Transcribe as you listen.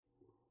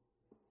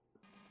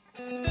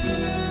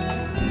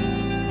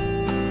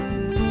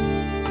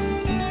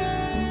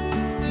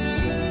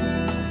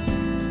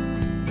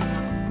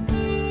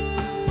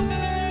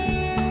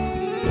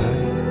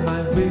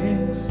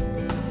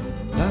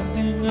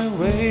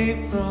away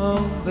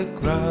from the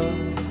crowd,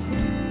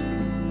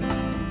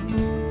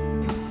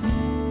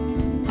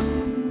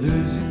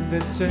 losing the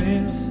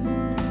chains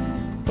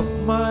of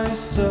my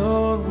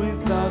soul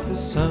without a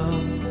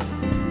sound.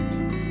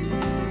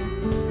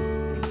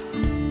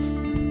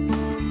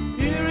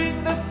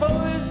 Hearing the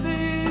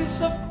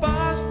voices of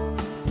past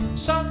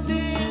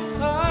sounding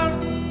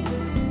hard,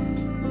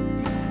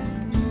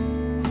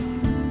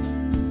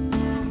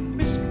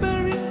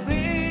 whispering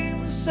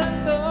dreams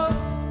and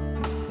thoughts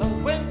that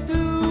went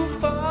too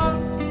far.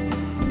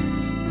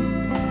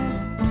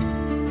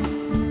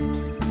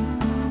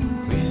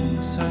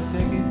 Winds are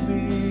taking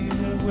me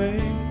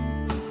away,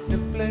 the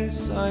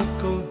place I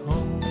call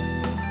home.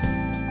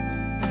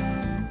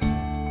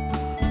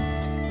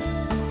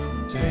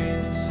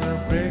 Chains are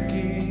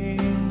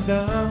breaking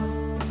down,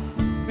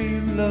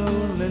 below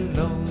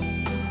alone.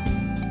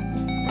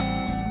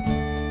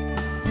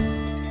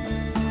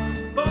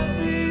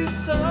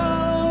 Voices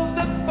of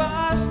the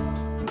past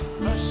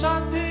are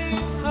shouting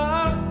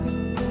hard,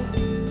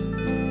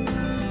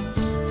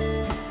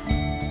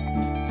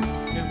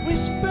 a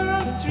whisper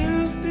of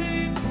truth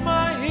in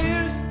my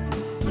ears,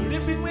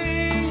 ripping me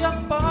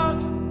apart.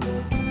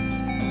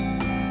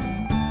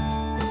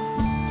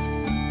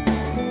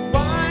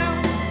 While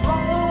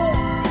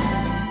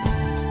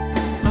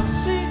I'm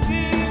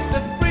seeking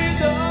the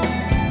freedom,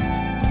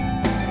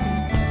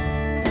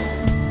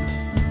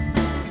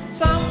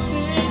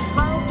 something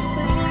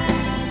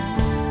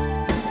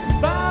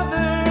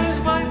bothers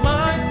my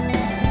mind.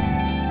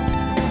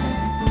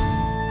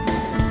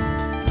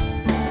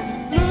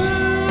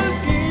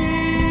 Looking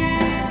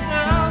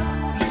out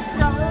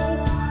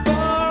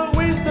for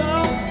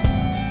wisdom,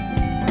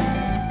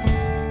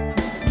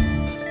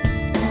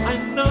 I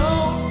know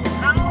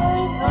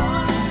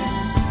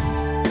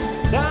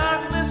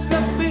darkness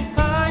left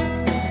behind.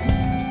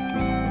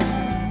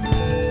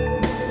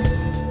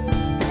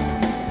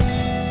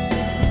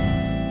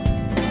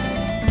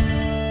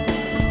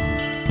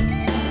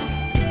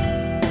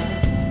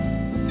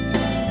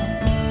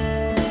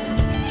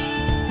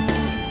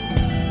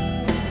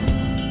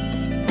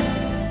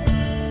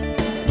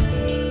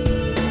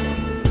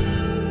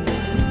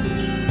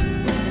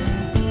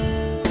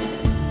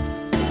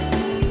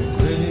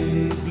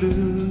 Gray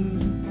blue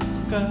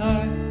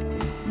sky,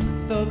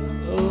 top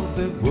of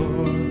the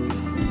world,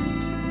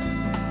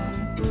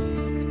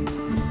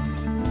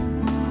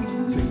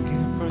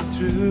 seeking for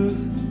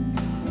truth,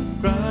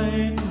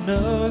 trying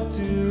not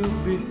to